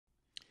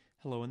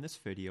Hello, in this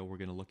video we're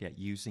going to look at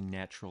using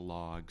natural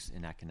logs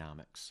in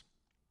economics.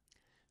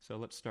 So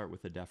let's start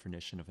with the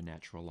definition of a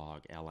natural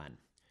log, ln.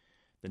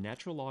 The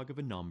natural log of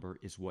a number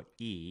is what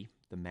e,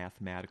 the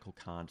mathematical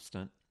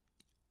constant,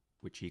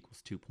 which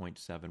equals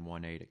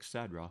 2.718,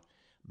 etc.,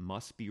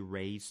 must be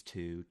raised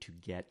to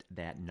get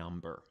that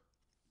number.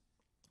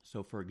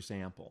 So for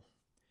example,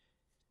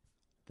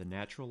 the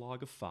natural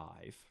log of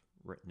 5,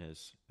 written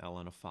as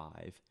ln of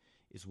 5,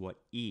 is what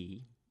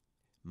e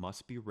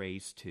must be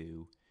raised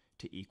to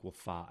equal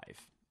 5.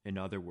 In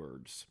other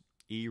words,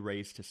 e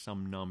raised to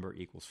some number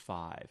equals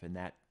 5, and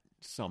that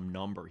some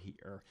number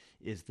here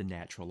is the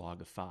natural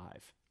log of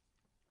 5.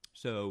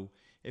 So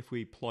if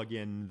we plug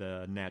in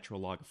the natural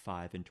log of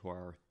 5 into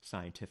our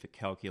scientific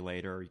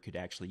calculator, you could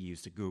actually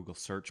use the Google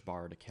search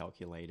bar to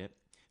calculate it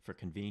for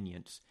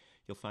convenience.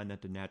 You'll find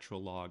that the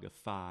natural log of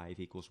 5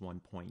 equals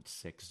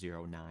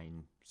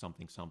 1.609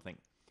 something something.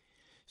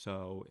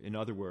 So in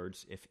other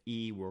words, if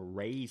e were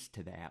raised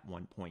to that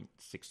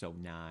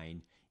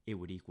 1.609, it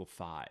would equal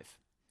 5.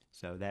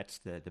 So that's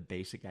the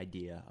basic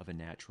idea of a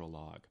natural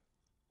log.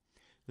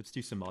 Let's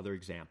do some other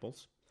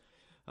examples.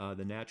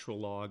 The natural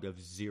log of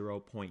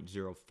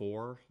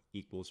 0.04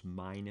 equals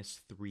minus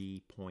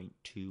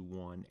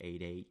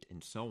 3.2188,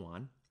 and so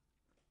on.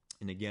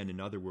 And again, in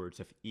other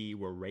words, if e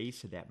were raised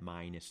to that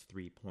minus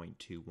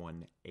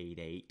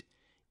 3.2188,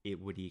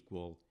 it would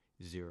equal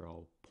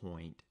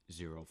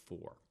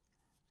 0.04.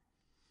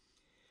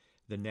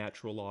 The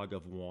natural log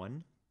of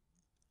 1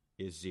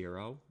 is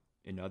 0.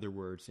 In other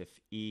words, if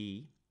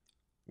e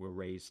were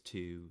raised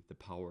to the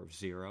power of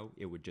 0,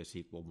 it would just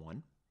equal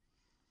 1.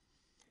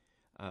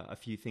 A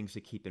few things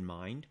to keep in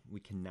mind. We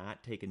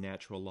cannot take a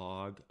natural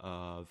log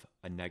of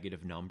a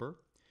negative number.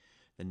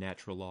 The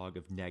natural log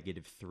of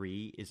negative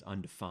 3 is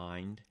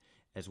undefined,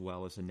 as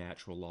well as a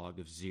natural log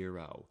of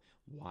 0.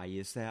 Why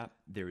is that?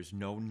 There is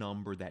no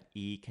number that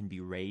e can be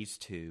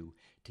raised to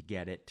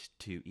get it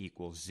to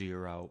equal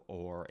 0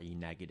 or a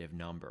negative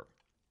number.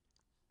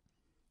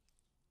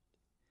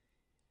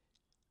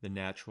 The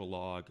natural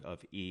log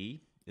of e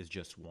is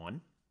just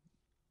 1.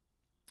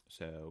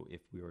 So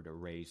if we were to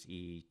raise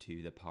e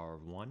to the power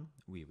of 1,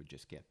 we would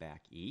just get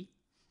back e.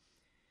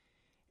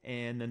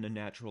 And then the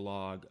natural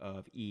log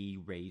of e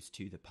raised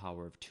to the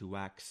power of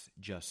 2x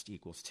just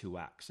equals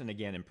 2x. And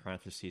again, in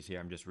parentheses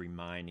here, I'm just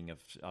reminding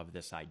of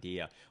this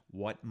idea.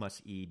 What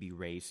must e be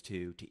raised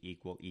to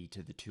equal e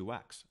to the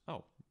 2x?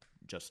 Oh,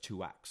 just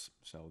 2x.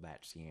 So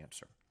that's the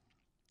answer.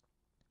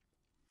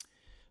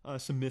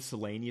 Some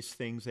miscellaneous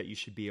things that you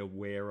should be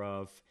aware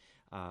of.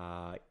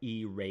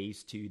 E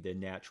raised to the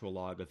natural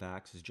log of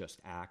x is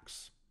just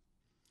x.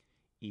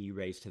 E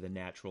raised to the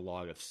natural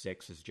log of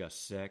 6 is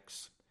just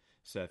 6.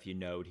 So if you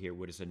note here,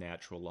 what is the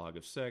natural log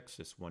of 6?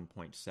 It's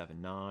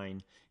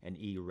 1.79, and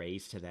e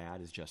raised to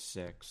that is just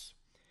 6.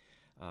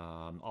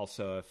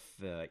 Also, if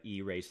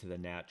e raised to the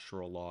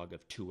natural log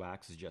of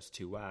 2x is just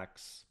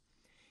 2x,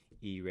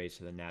 e raised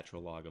to the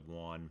natural log of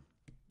 1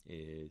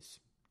 is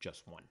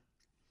just 1.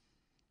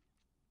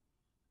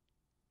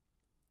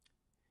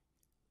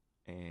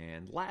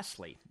 And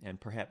lastly, and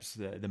perhaps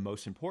the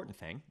most important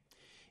thing,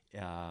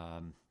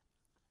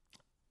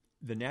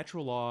 the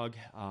natural log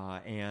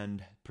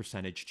and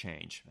percentage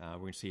change. We're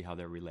going to see how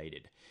they're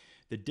related.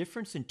 The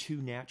difference in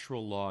two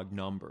natural log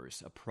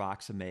numbers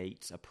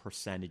approximates a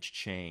percentage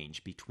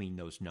change between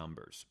those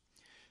numbers.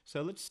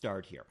 So let's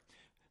start here.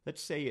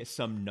 Let's say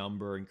some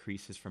number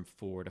increases from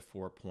 4 to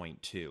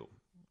 4.2.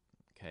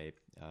 Okay,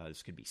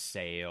 this could be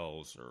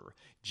sales or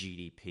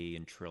GDP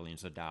in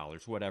trillions of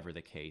dollars, whatever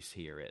the case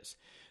here is.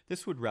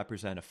 This would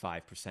represent a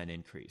 5%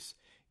 increase.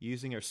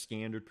 Using our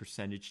standard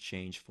percentage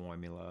change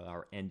formula,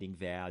 our ending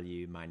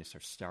value minus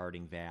our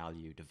starting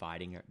value,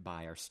 dividing it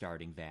by our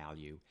starting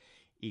value,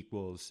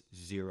 equals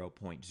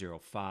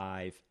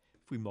 0.05. If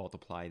we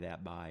multiply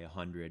that by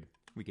 100,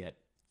 we get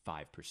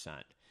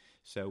 5%.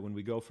 So when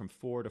we go from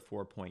 4 to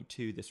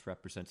 4.2, this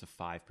represents a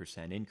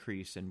 5%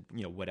 increase in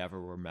whatever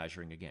we're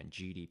measuring, again,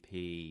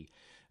 GDP,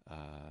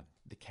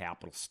 the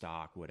capital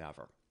stock,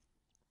 whatever.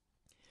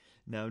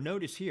 Now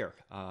notice here,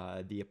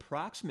 the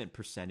approximate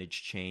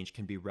percentage change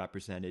can be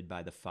represented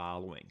by the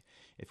following.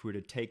 If we were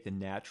to take the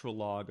natural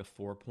log of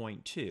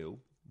 4.2,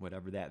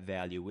 whatever that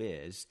value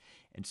is,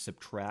 and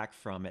subtract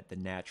from it the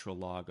natural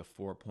log of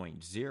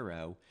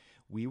 4.0,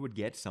 we would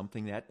get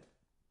something that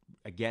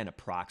again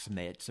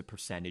approximates a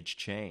percentage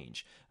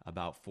change,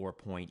 about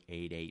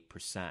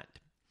 4.88%.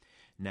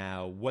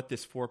 Now, what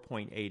this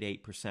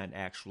 4.88%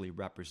 actually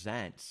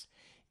represents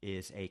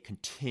is a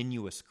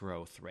continuous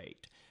growth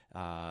rate.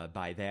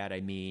 By that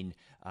I mean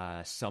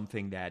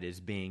something that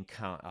is being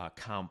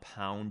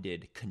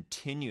compounded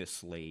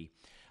continuously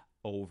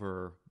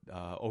over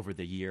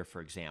the year,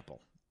 for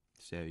example.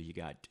 So you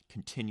got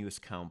continuous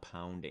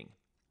compounding.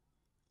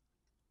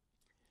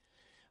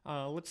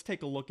 Let's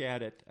take a look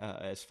at it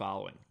as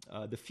following.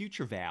 The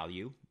future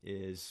value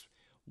is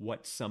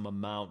what some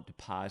amount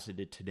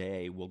deposited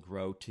today will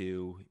grow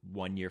to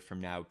 1 year from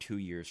now, 2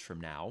 years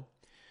from now.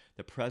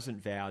 The present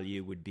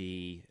value would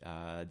be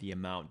the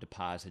amount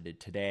deposited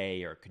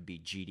today, or it could be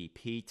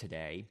GDP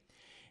today.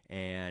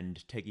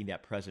 and taking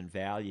that present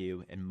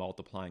value and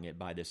multiplying it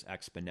by this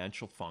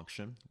exponential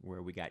function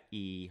where we got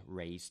e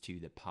raised to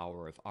the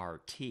power of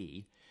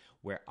RT,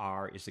 where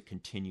R is a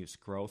continuous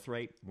growth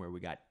rate, where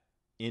we got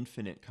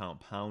infinite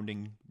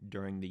compounding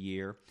during the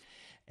year,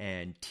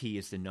 and T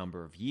is the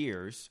number of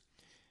years.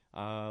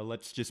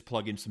 Let's just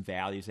plug in some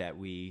values that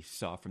we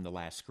saw from the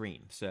last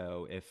screen.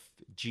 So if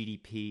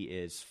GDP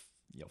is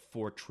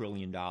 $4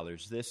 trillion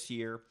this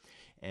year,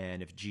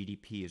 and if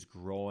GDP is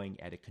growing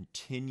at a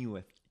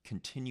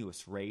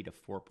continuous rate of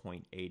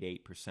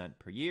 4.88%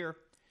 per year,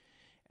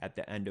 at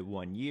the end of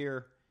 1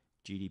 year,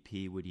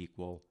 GDP would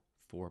equal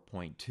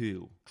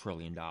 $4.2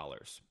 trillion.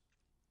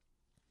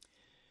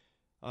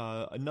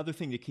 Another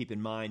thing to keep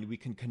in mind, we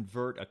can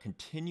convert a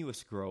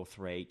continuous growth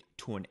rate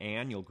to an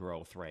annual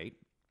growth rate,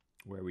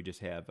 where we just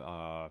have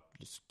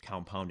just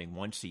compounding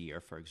once a year,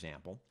 for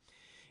example.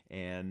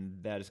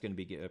 And that is going to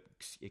be,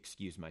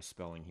 excuse my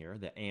spelling here,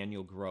 the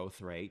annual growth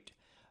rate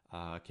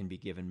can be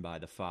given by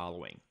the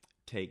following.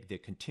 Take the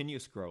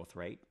continuous growth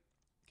rate,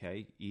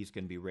 okay, E is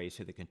going to be raised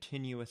to the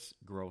continuous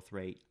growth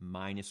rate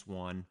minus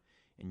 1,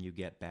 and you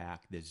get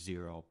back the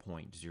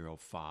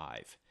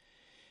 0.05.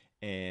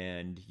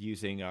 And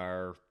using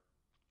our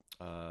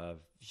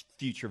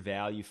future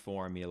value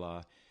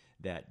formula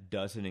that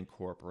doesn't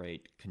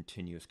incorporate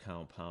continuous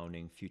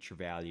compounding, future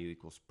value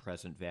equals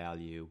present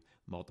value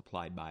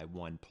multiplied by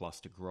 1 plus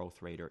the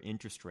growth rate or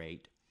interest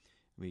rate,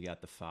 we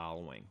got the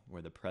following,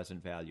 where the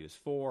present value is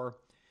 4,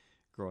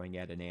 growing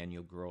at an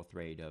annual growth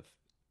rate of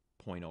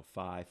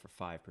 0.05 for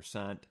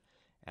 5%.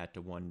 At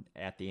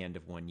the end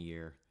of 1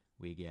 year,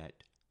 we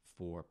get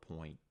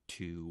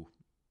 $4.2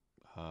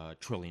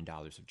 trillion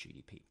of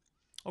GDP.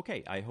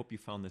 Okay, I hope you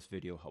found this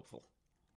video helpful.